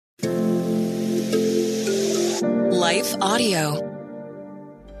Life Audio.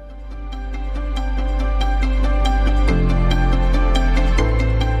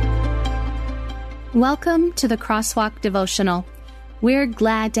 Welcome to the Crosswalk Devotional. We're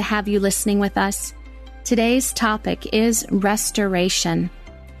glad to have you listening with us. Today's topic is restoration.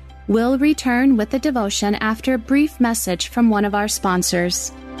 We'll return with the devotion after a brief message from one of our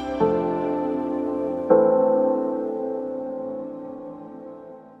sponsors.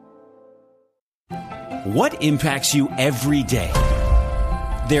 What impacts you every day?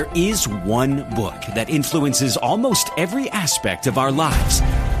 There is one book that influences almost every aspect of our lives.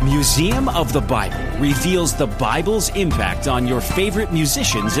 Museum of the Bible reveals the Bible's impact on your favorite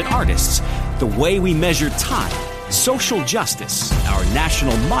musicians and artists, the way we measure time, social justice, our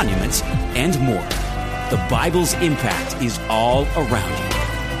national monuments, and more. The Bible's impact is all around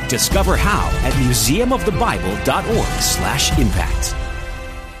you. Discover how at museumofthebible.org/impact.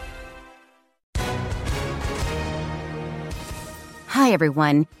 Hi,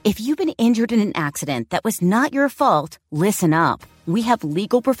 everyone. If you've been injured in an accident that was not your fault, listen up. We have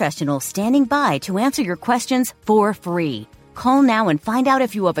legal professionals standing by to answer your questions for free. Call now and find out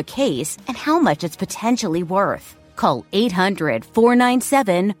if you have a case and how much it's potentially worth. Call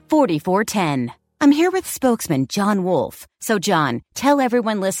 800-497-4410. I'm here with spokesman John Wolf. So, John, tell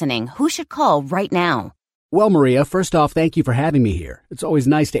everyone listening who should call right now. Well, Maria, first off, thank you for having me here. It's always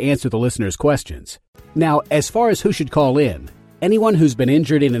nice to answer the listeners' questions. Now, as far as who should call in, anyone who's been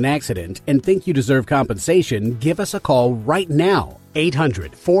injured in an accident and think you deserve compensation, give us a call right now.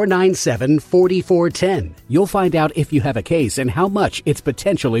 800-497-4410. You'll find out if you have a case and how much it's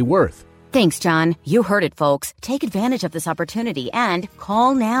potentially worth. Thanks, John. You heard it, folks. Take advantage of this opportunity and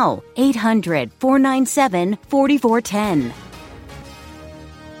call now. 800-497-4410.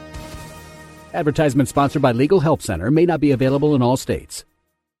 Advertisement sponsored by Legal Help Center. May not be available in all states.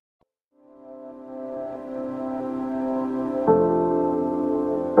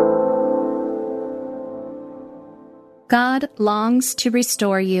 God Longs to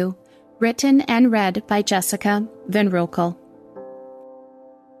Restore You, written and read by Jessica Van Roekel.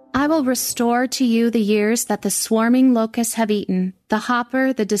 I will restore to you the years that the swarming locusts have eaten, the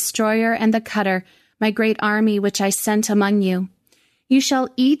hopper, the destroyer, and the cutter, my great army which I sent among you. You shall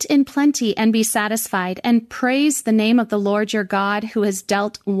eat in plenty and be satisfied, and praise the name of the Lord your God, who has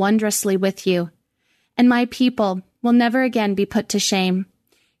dealt wondrously with you. And my people will never again be put to shame.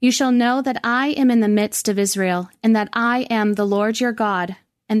 You shall know that I am in the midst of Israel, and that I am the Lord your God,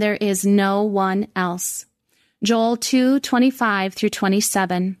 and there is no one else. Joel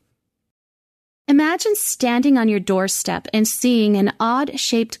 2:25-27. Imagine standing on your doorstep and seeing an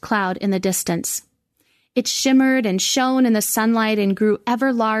odd-shaped cloud in the distance. It shimmered and shone in the sunlight and grew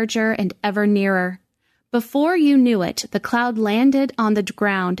ever larger and ever nearer. Before you knew it, the cloud landed on the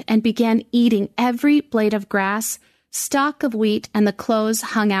ground and began eating every blade of grass, stalk of wheat, and the clothes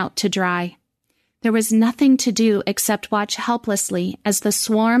hung out to dry. There was nothing to do except watch helplessly as the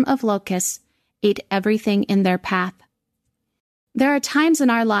swarm of locusts ate everything in their path. There are times in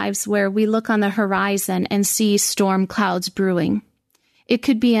our lives where we look on the horizon and see storm clouds brewing. It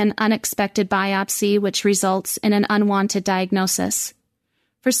could be an unexpected biopsy which results in an unwanted diagnosis.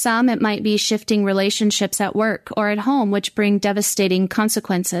 For some, it might be shifting relationships at work or at home which bring devastating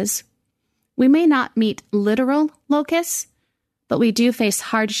consequences. We may not meet literal locusts, but we do face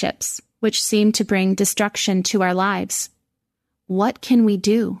hardships which seem to bring destruction to our lives. What can we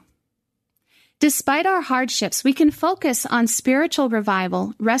do? Despite our hardships, we can focus on spiritual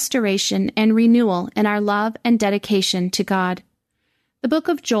revival, restoration, and renewal in our love and dedication to God. The book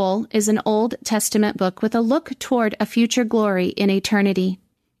of Joel is an Old Testament book with a look toward a future glory in eternity.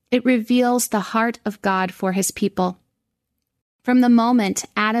 It reveals the heart of God for his people. From the moment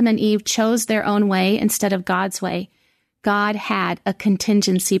Adam and Eve chose their own way instead of God's way, God had a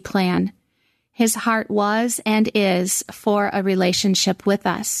contingency plan. His heart was and is for a relationship with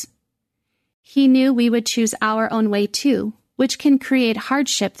us. He knew we would choose our own way too, which can create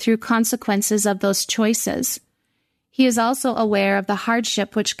hardship through consequences of those choices. He is also aware of the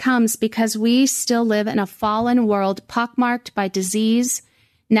hardship which comes because we still live in a fallen world pockmarked by disease,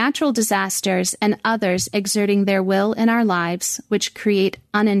 natural disasters, and others exerting their will in our lives, which create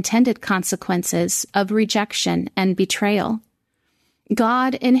unintended consequences of rejection and betrayal.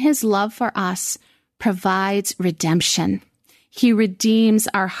 God, in his love for us, provides redemption. He redeems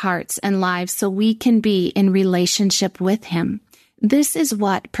our hearts and lives so we can be in relationship with him. This is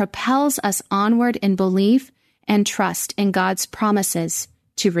what propels us onward in belief and trust in God's promises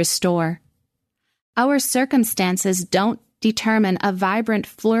to restore. Our circumstances don't determine a vibrant,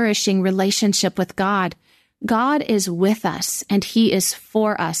 flourishing relationship with God. God is with us, and he is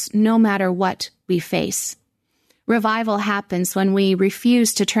for us no matter what we face. Revival happens when we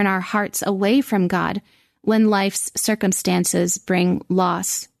refuse to turn our hearts away from God when life's circumstances bring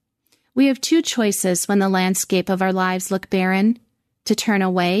loss. We have two choices when the landscape of our lives look barren: to turn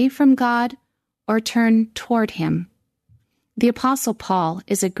away from God or turn toward Him. The Apostle Paul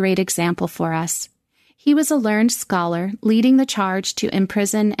is a great example for us. He was a learned scholar, leading the charge to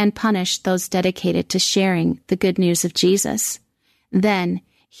imprison and punish those dedicated to sharing the good news of Jesus. Then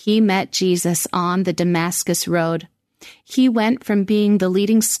he met Jesus on the Damascus Road. He went from being the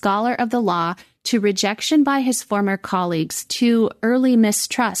leading scholar of the law to rejection by his former colleagues to early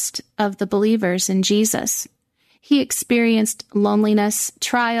mistrust of the believers in Jesus. He experienced loneliness,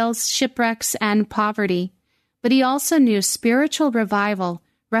 trials, shipwrecks, and poverty, but he also knew spiritual revival,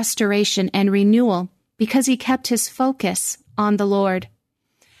 restoration, and renewal because he kept his focus on the Lord.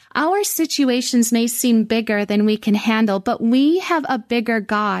 Our situations may seem bigger than we can handle, but we have a bigger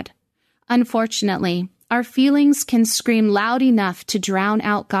God. Unfortunately, our feelings can scream loud enough to drown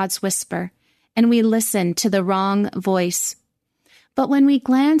out God's whisper, and we listen to the wrong voice. But when we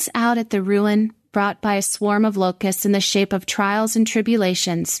glance out at the ruin brought by a swarm of locusts in the shape of trials and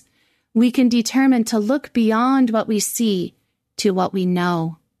tribulations, we can determine to look beyond what we see to what we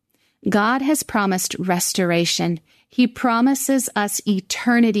know. God has promised restoration. He promises us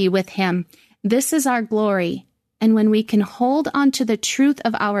eternity with Him. This is our glory. And when we can hold on to the truth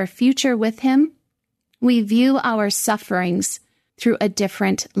of our future with Him, we view our sufferings through a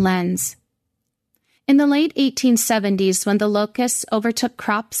different lens. In the late 1870s, when the locusts overtook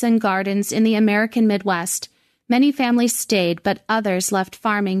crops and gardens in the American Midwest, many families stayed, but others left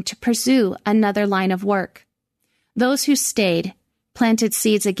farming to pursue another line of work. Those who stayed planted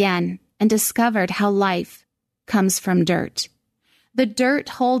seeds again and discovered how life comes from dirt. The dirt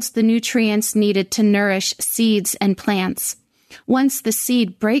holds the nutrients needed to nourish seeds and plants. Once the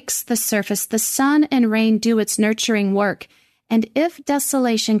seed breaks the surface, the sun and rain do its nurturing work, and if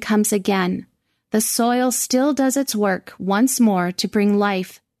desolation comes again, the soil still does its work once more to bring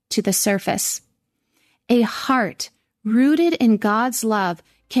life to the surface. A heart rooted in God's love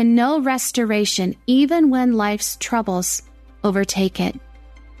can know restoration even when life's troubles overtake it.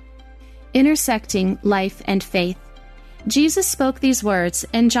 Intersecting life and faith. Jesus spoke these words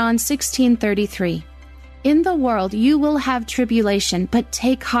in John 16:33. In the world you will have tribulation, but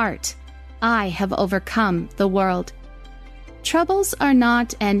take heart. I have overcome the world. Troubles are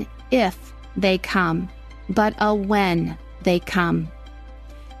not an if they come, but a when they come.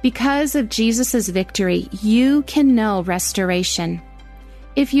 Because of Jesus' victory, you can know restoration.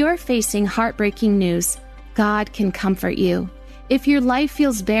 If you're facing heartbreaking news, God can comfort you. If your life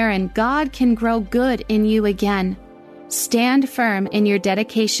feels barren, God can grow good in you again. Stand firm in your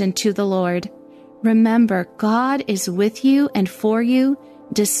dedication to the Lord. Remember, God is with you and for you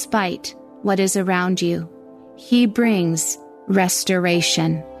despite what is around you. He brings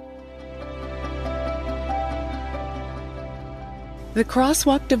restoration. The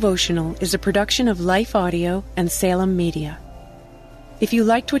Crosswalk Devotional is a production of Life Audio and Salem Media. If you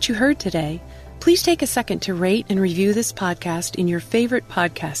liked what you heard today, please take a second to rate and review this podcast in your favorite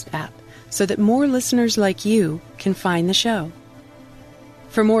podcast app so that more listeners like you can find the show.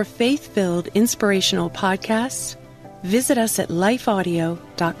 For more faith-filled, inspirational podcasts, visit us at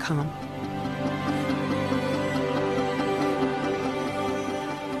lifeaudio.com.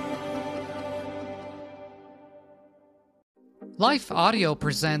 Life Audio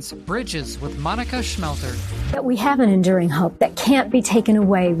presents Bridges with Monica Schmelter. That we have an enduring hope that can't be taken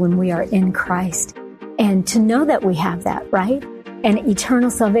away when we are in Christ. And to know that we have that, right? And eternal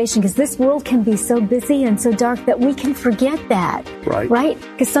salvation, because this world can be so busy and so dark that we can forget that. Right?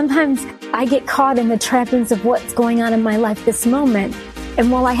 Because sometimes I get caught in the trappings of what's going on in my life this moment.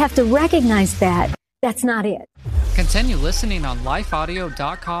 And while I have to recognize that, that's not it. Continue listening on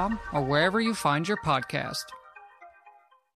lifeaudio.com or wherever you find your podcast.